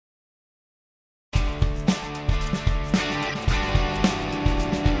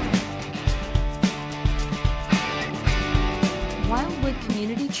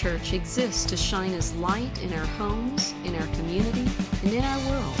Wildwood Church exists to shine as light in our homes, in our community, and in our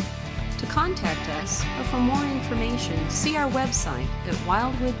world. To contact us or for more information, see our website at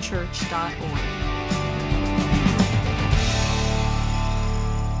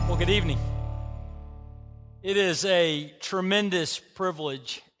wildwoodchurch.org. Well, good evening. It is a tremendous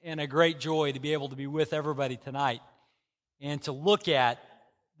privilege and a great joy to be able to be with everybody tonight and to look at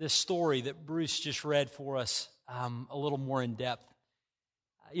this story that Bruce just read for us a little more in depth.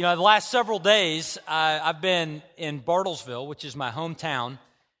 You know, the last several days, I've been in Bartlesville, which is my hometown,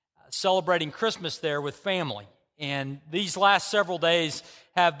 celebrating Christmas there with family. And these last several days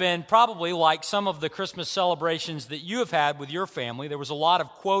have been probably like some of the Christmas celebrations that you have had with your family. There was a lot of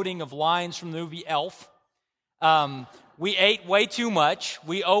quoting of lines from the movie Elf. We ate way too much.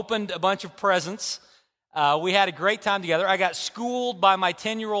 We opened a bunch of presents. We had a great time together. I got schooled by my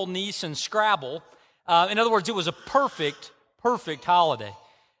 10-year-old niece in Scrabble. In other words, it was a perfect holiday.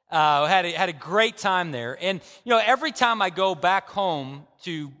 Had a great time there. And, you know, every time I go back home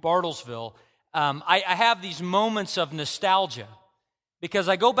to Bartlesville, I have these moments of nostalgia because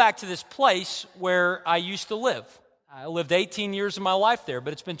I go back to this place where I used to live. I lived 18 years of my life there,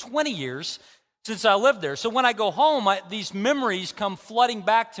 but it's been 20 years since I lived there. So when I go home, these memories come flooding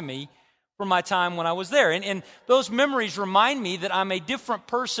back to me from my time when I was there. And those memories remind me that I'm a different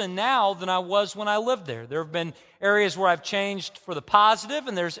person now than I was when I lived there. There have been areas where I've changed for the positive,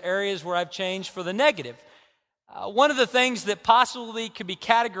 and there's areas where I've changed for the negative. One of the things that possibly could be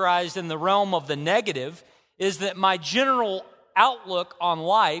categorized in the realm of the negative is that my general outlook on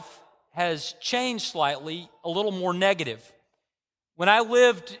life has changed slightly, a little more negative. When I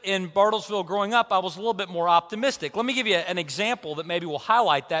lived in Bartlesville growing up, I was a little bit more optimistic. Let me give you an example that maybe will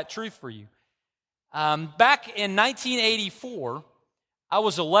highlight that truth for you. Back in 1984, I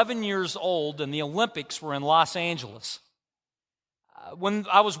was 11 years old and the Olympics were in Los Angeles. When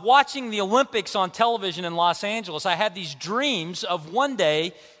I was watching the Olympics on television in Los Angeles, I had these dreams of one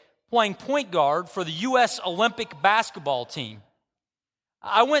day playing point guard for the U.S. Olympic basketball team.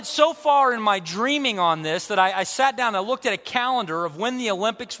 I went so far in my dreaming on this that I sat down and I looked at a calendar of when the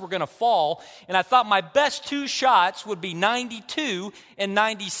Olympics were going to fall, and I thought my best two shots would be 92 and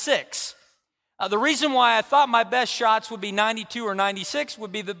 96. The reason why I thought my best shots would be 92 or 96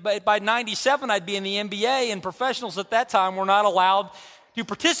 would be that by 97 I'd be in the NBA, and professionals at that time were not allowed to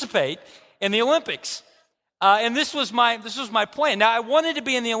participate in the Olympics. And this was my plan. Now, I wanted to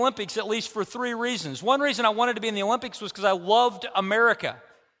be in the Olympics at least for three reasons. One reason I wanted to be in the Olympics was because I loved America.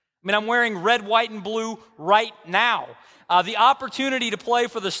 I mean, I'm wearing red, white, and blue right now. The opportunity to play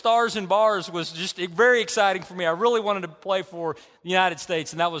for the Stars and Bars was just very exciting for me. I really wanted to play for the United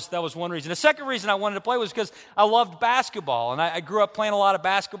States, and that was one reason. The second reason I wanted to play was because I loved basketball, and I grew up playing a lot of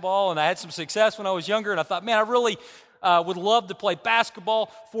basketball, and I had some success when I was younger, and I thought, man, I really would love to play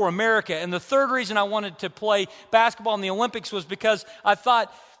basketball for America. And the third reason I wanted to play basketball in the Olympics was because I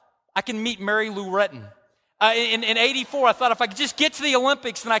thought I can meet Mary Lou Retton. In 84, I thought if I could just get to the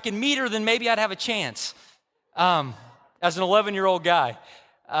Olympics and I can meet her, then maybe I'd have a chance as an 11-year-old guy.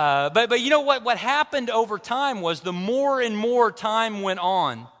 But you know what happened over time was the more and more time went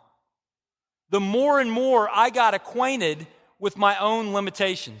on, the more and more I got acquainted with my own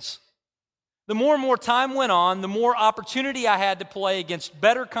limitations. The more and more time went on, the more opportunity I had to play against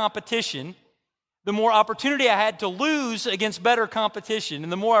better competition, the more opportunity I had to lose against better competition,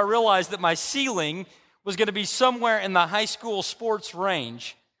 and the more I realized that my ceiling was going to be somewhere in the high school sports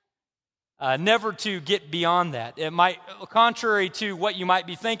range, never to get beyond that. Contrary to what you might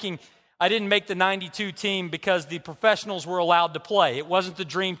be thinking, I didn't make the 92 team because the professionals were allowed to play. It wasn't the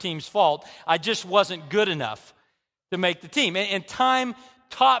dream team's fault. I just wasn't good enough to make the team. And time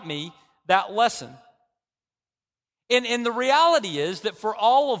taught me that lesson. And the reality is that for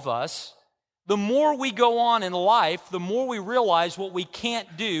all of us, the more we go on in life, the more we realize what we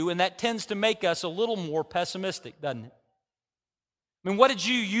can't do, and that tends to make us a little more pessimistic, doesn't it? I mean, what did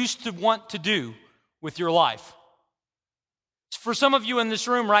you used to want to do with your life? For some of you in this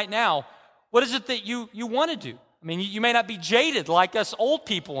room right now, what is it that you want to do? I mean, you may not be jaded like us old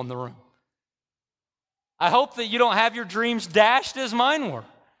people in the room. I hope that you don't have your dreams dashed as mine were.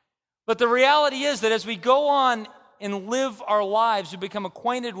 But the reality is that as we go on and live our lives, we become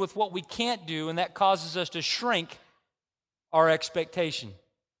acquainted with what we can't do, and that causes us to shrink our expectation.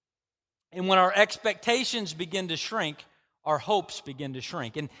 And when our expectations begin to shrink, our hopes begin to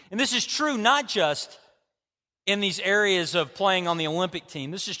shrink. And this is true not just in these areas of playing on the Olympic team.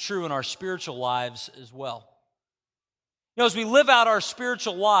 This is true in our spiritual lives as well. You know, as we live out our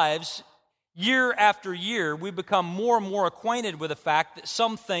spiritual lives, year after year, we become more and more acquainted with the fact that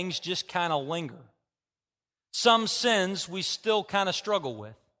some things just kind of linger. Some sins we still kind of struggle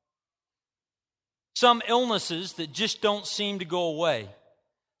with. Some illnesses that just don't seem to go away.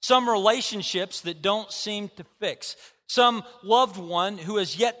 Some relationships that don't seem to fix. Some loved one who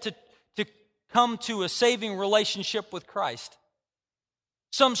has yet to come to a saving relationship with Christ.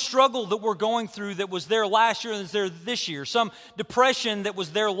 Some struggle that we're going through that was there last year and is there this year. Some depression that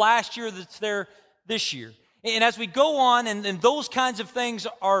was there last year that's there this year. And as we go on and those kinds of things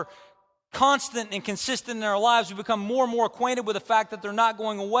are constant and consistent in our lives, we become more and more acquainted with the fact that they're not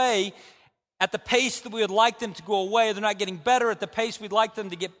going away at the pace that we would like them to go away. They're not getting better at the pace we'd like them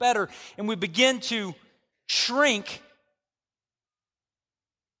to get better. And we begin to shrink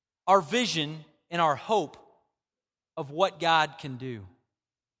our vision and our hope of what God can do.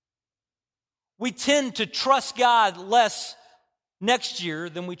 We tend to trust God less next year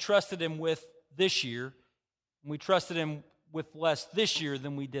than we trusted Him with this year. We trusted Him with less this year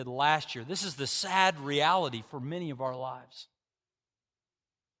than we did last year. This is the sad reality for many of our lives.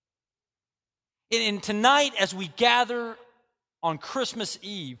 And tonight, as we gather on Christmas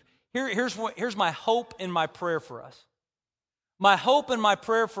Eve, here's my hope and my prayer for us. My hope and my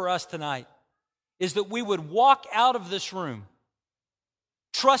prayer for us tonight is that we would walk out of this room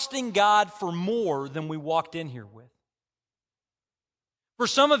trusting God for more than we walked in here with. For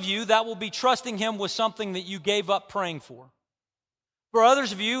some of you, that will be trusting Him with something that you gave up praying for. For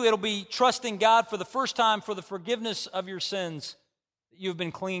others of you, it'll be trusting God for the first time for the forgiveness of your sins that you've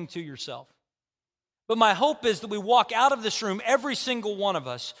been clinging to yourself. But my hope is that we walk out of this room, every single one of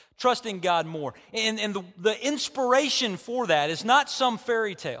us, trusting God more. And the inspiration for that is not some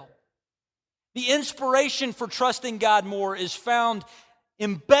fairy tale. The inspiration for trusting God more is found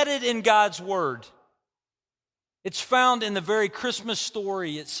embedded in God's Word. It's found in the very Christmas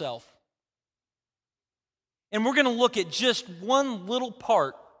story itself. And we're going to look at just one little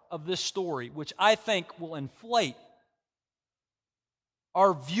part of this story, which I think will inflate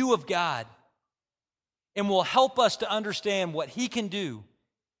our view of God and will help us to understand what He can do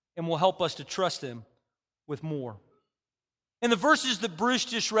and will help us to trust Him with more. In the verses that Bruce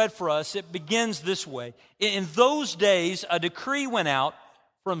just read for us, it begins this way. In those days, a decree went out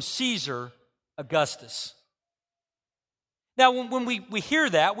from Caesar Augustus. Now, when we hear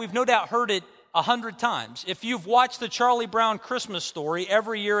that, we've no doubt heard it 100 times. If you've watched the Charlie Brown Christmas story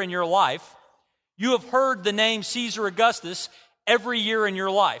every year in your life, you have heard the name Caesar Augustus every year in your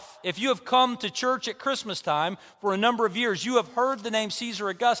life. If you have come to church at Christmas time for a number of years, you have heard the name Caesar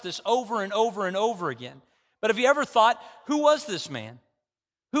Augustus over and over and over again. But have you ever thought, who was this man?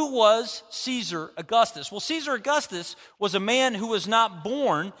 Who was Caesar Augustus? Well, Caesar Augustus was a man who was not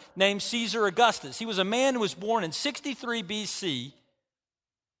born named Caesar Augustus. He was a man who was born in 63 BC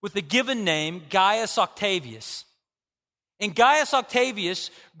with the given name Gaius Octavius. And Gaius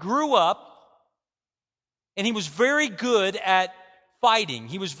Octavius grew up, and he was very good at fighting.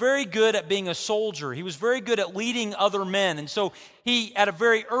 He was very good at being a soldier. He was very good at leading other men. And so he, at a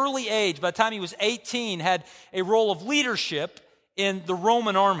very early age, by the time he was 18, had a role of leadership in the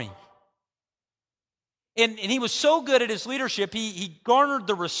Roman army. And he was so good at his leadership, he garnered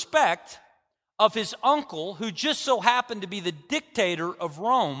the respect of his uncle, who just so happened to be the dictator of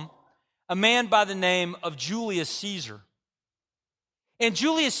Rome, a man by the name of Julius Caesar. And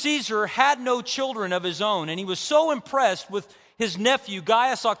Julius Caesar had no children of his own, and he was so impressed with his nephew,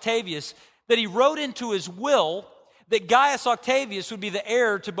 Gaius Octavius, that he wrote into his will that Gaius Octavius would be the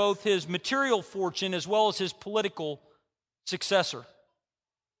heir to both his material fortune as well as his political successor.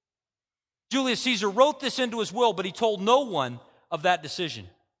 Julius Caesar wrote this into his will, but he told no one of that decision.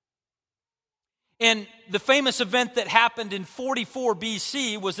 And the famous event that happened in 44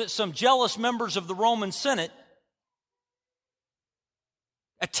 BC was that some jealous members of the Roman Senate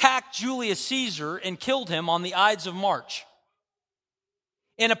attacked Julius Caesar and killed him on the Ides of March.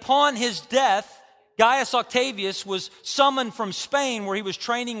 And upon his death, Gaius Octavius was summoned from Spain, where he was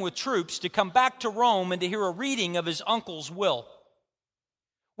training with troops, to come back to Rome and to hear a reading of his uncle's will.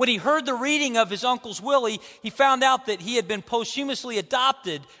 When he heard the reading of his uncle's will, he found out that he had been posthumously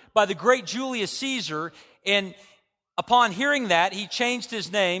adopted by the great Julius Caesar, and upon hearing that, he changed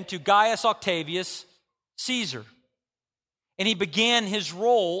his name to Gaius Octavius Caesar. And he began his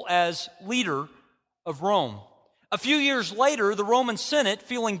role as leader of Rome. A few years later, the Roman Senate,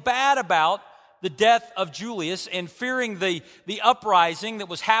 feeling bad about the death of Julius and fearing the uprising that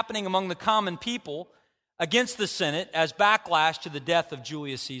was happening among the common people against the Senate as backlash to the death of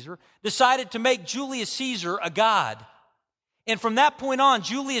Julius Caesar, decided to make Julius Caesar a god. And from that point on,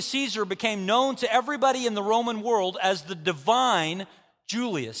 Julius Caesar became known to everybody in the Roman world as the divine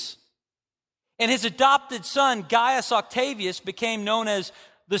Julius. And his adopted son, Gaius Octavius, became known as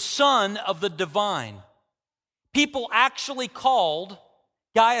the son of the divine. people actually called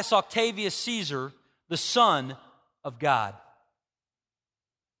Gaius Octavius Caesar the Son of God.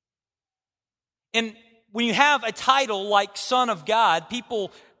 And when you have a title like Son of God,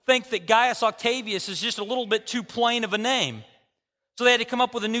 people think that Gaius Octavius is just a little bit too plain of a name. So they had to come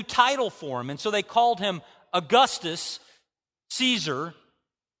up with a new title for him. And so they called him Augustus Caesar,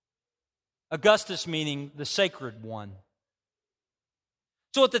 Augustus meaning the sacred one.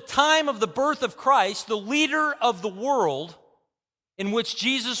 So at the time of the birth of Christ, the leader of the world in which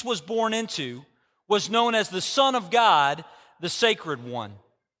Jesus was born into was known as the Son of God, the sacred one.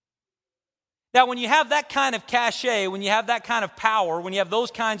 Now, when you have that kind of cachet, when you have that kind of power, when you have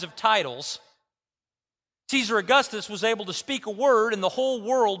those kinds of titles, Caesar Augustus was able to speak a word and the whole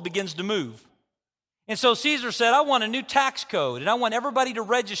world begins to move. And so Caesar said, I want a new tax code and I want everybody to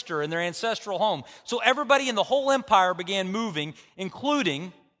register in their ancestral home. So everybody in the whole empire began moving,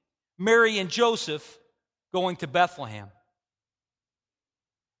 including Mary and Joseph going to Bethlehem.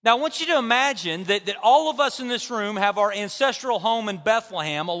 Now, I want you to imagine that all of us in this room have our ancestral home in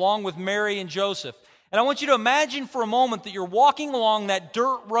Bethlehem along with Mary and Joseph. And I want you to imagine for a moment that you're walking along that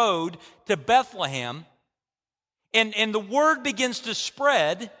dirt road to Bethlehem and the word begins to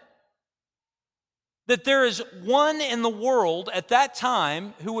spread that there is one in the world at that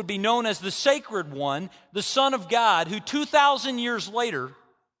time who would be known as the Sacred One, the Son of God, who 2,000 years later,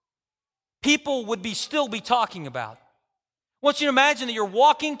 people would still be talking about. I want you to imagine that you're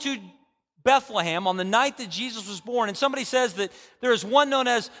walking to Bethlehem on the night that Jesus was born, and somebody says that there is one known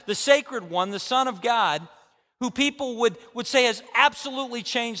as the Sacred One, the Son of God, who people would say has absolutely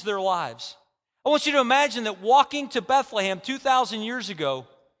changed their lives. I want you to imagine that walking to Bethlehem 2,000 years ago,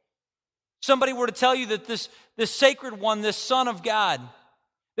 somebody were to tell you that this Sacred One, this Son of God,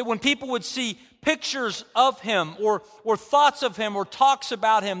 that when people would see pictures of him or thoughts of him or talks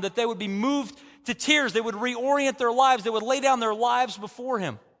about him, that they would be moved to tears. They would reorient their lives. They would lay down their lives before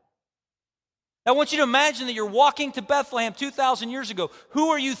him. I want you to imagine that you're walking to Bethlehem 2,000 years ago. Who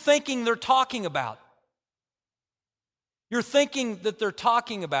are you thinking they're talking about? You're thinking that they're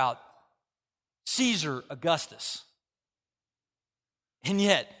talking about Caesar Augustus. And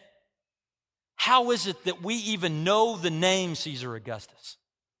yet, how is it that we even know the name Caesar Augustus?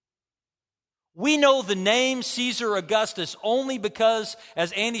 We know the name Caesar Augustus only because,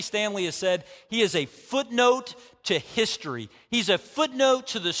 as Andy Stanley has said, he is a footnote to history. He's a footnote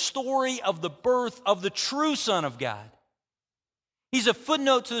to the story of the birth of the true Son of God. He's a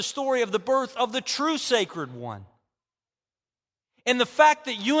footnote to the story of the birth of the true Sacred One. And the fact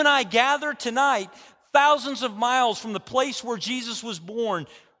that you and I gather tonight, thousands of miles from the place where Jesus was born,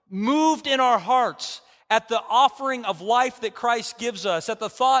 moved in our hearts at the offering of life that Christ gives us, at the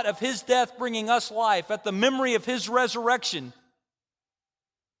thought of his death bringing us life, at the memory of his resurrection,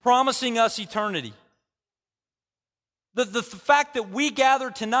 promising us eternity. The fact that we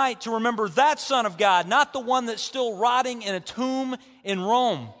gather tonight to remember that Son of God, not the one that's still rotting in a tomb in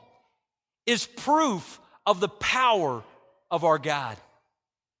Rome, is proof of the power of our God.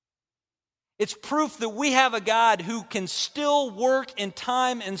 It's proof that we have a God who can still work in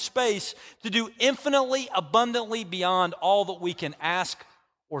time and space to do infinitely, abundantly beyond all that we can ask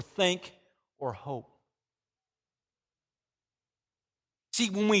or think or hope. See,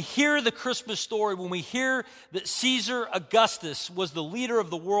 when we hear the Christmas story, when we hear that Caesar Augustus was the leader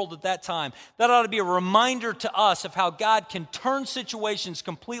of the world at that time, that ought to be a reminder to us of how God can turn situations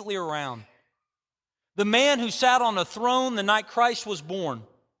completely around. The man who sat on a throne the night Christ was born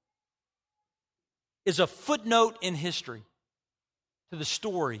is a footnote in history to the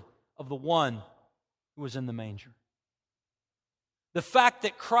story of the one who was in the manger. The fact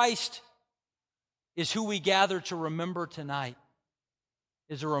that Christ is who we gather to remember tonight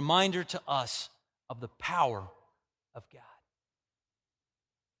is a reminder to us of the power of God.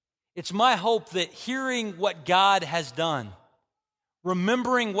 It's my hope that hearing what God has done,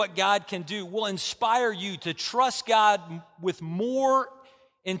 remembering what God can do, will inspire you to trust God with more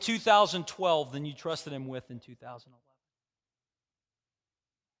in 2012 than you trusted him with in 2011.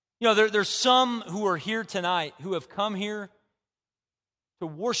 You know, there's some who are here tonight who have come here to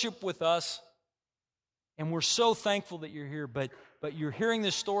worship with us, and we're so thankful that you're here, but you're hearing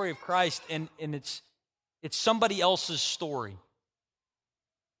this story of Christ, and it's somebody else's story.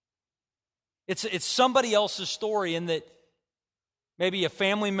 It's somebody else's story in that maybe a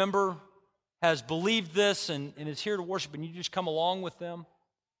family member has believed this and is here to worship, and you just come along with them.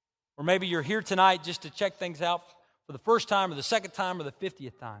 Or maybe you're here tonight just to check things out for the first time or the second time or the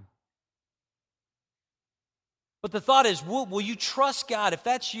 50th time. But the thought is, will you trust God? If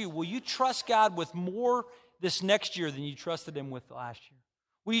that's you, will you trust God with more this next year than you trusted him with last year?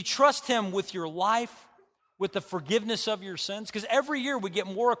 Will you trust him with your life, with the forgiveness of your sins? Because every year we get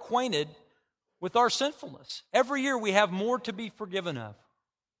more acquainted with our sinfulness. Every year we have more to be forgiven of.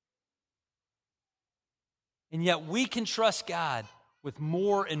 And yet we can trust God with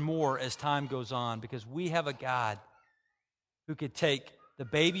more and more as time goes on, because we have a God who could take the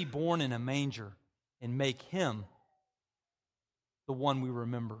baby born in a manger and make him the one we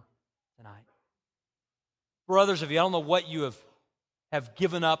remember tonight. For others of you, I don't know what you have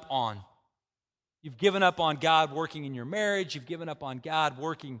given up on. You've given up on God working in your marriage. You've given up on God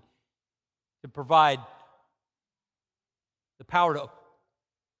working to provide the power to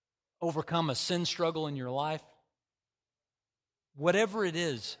overcome a sin struggle in your life. Whatever it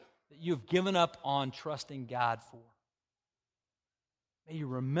is that you've given up on trusting God for, may you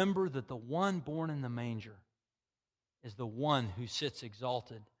remember that the one born in the manger is the one who sits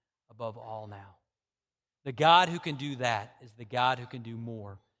exalted above all now. The God who can do that is the God who can do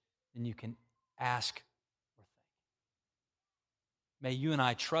more than you can ask or think. May you and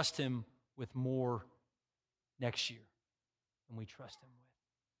I trust him with more next year than we trust him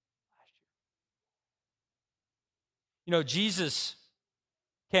with last year. You know, Jesus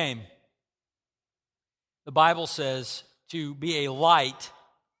came, the Bible says, to be a light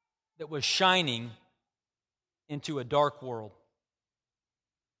that was shining into a dark world.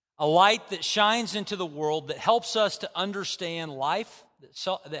 A light that shines into the world, that helps us to understand life,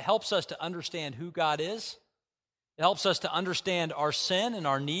 that helps us to understand who God is. It helps us to understand our sin and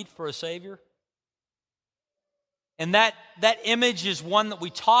our need for a Savior. And that image is one that we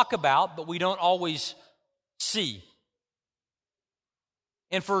talk about, but we don't always see.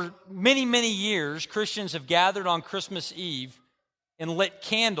 And for many, many years, Christians have gathered on Christmas Eve and lit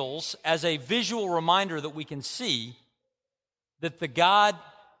candles as a visual reminder that we can see that the God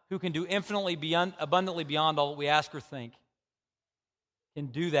who can do infinitely abundantly beyond all that we ask or think can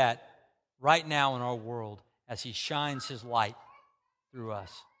do that right now in our world as he shines his light through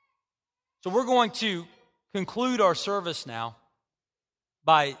us. So we're going to conclude our service now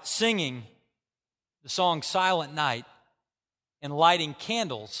by singing the song Silent Night and lighting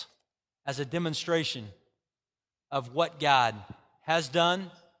candles as a demonstration of what God has done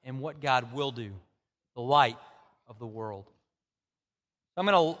and what God will do, the light of the world. I'm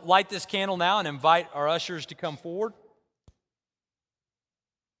going to light this candle now and invite our ushers to come forward.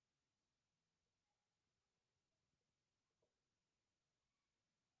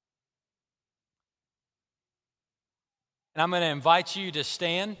 And I'm going to invite you to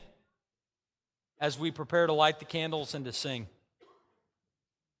stand as we prepare to light the candles and to sing.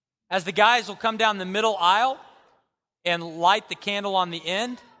 As the guys will come down the middle aisle and light the candle on the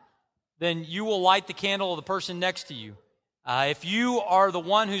end, then you will light the candle of the person next to you. If you are the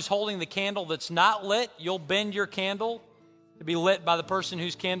one who's holding the candle that's not lit, you'll bend your candle to be lit by the person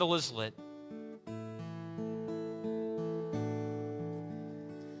whose candle is lit.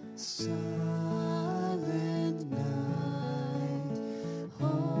 Silent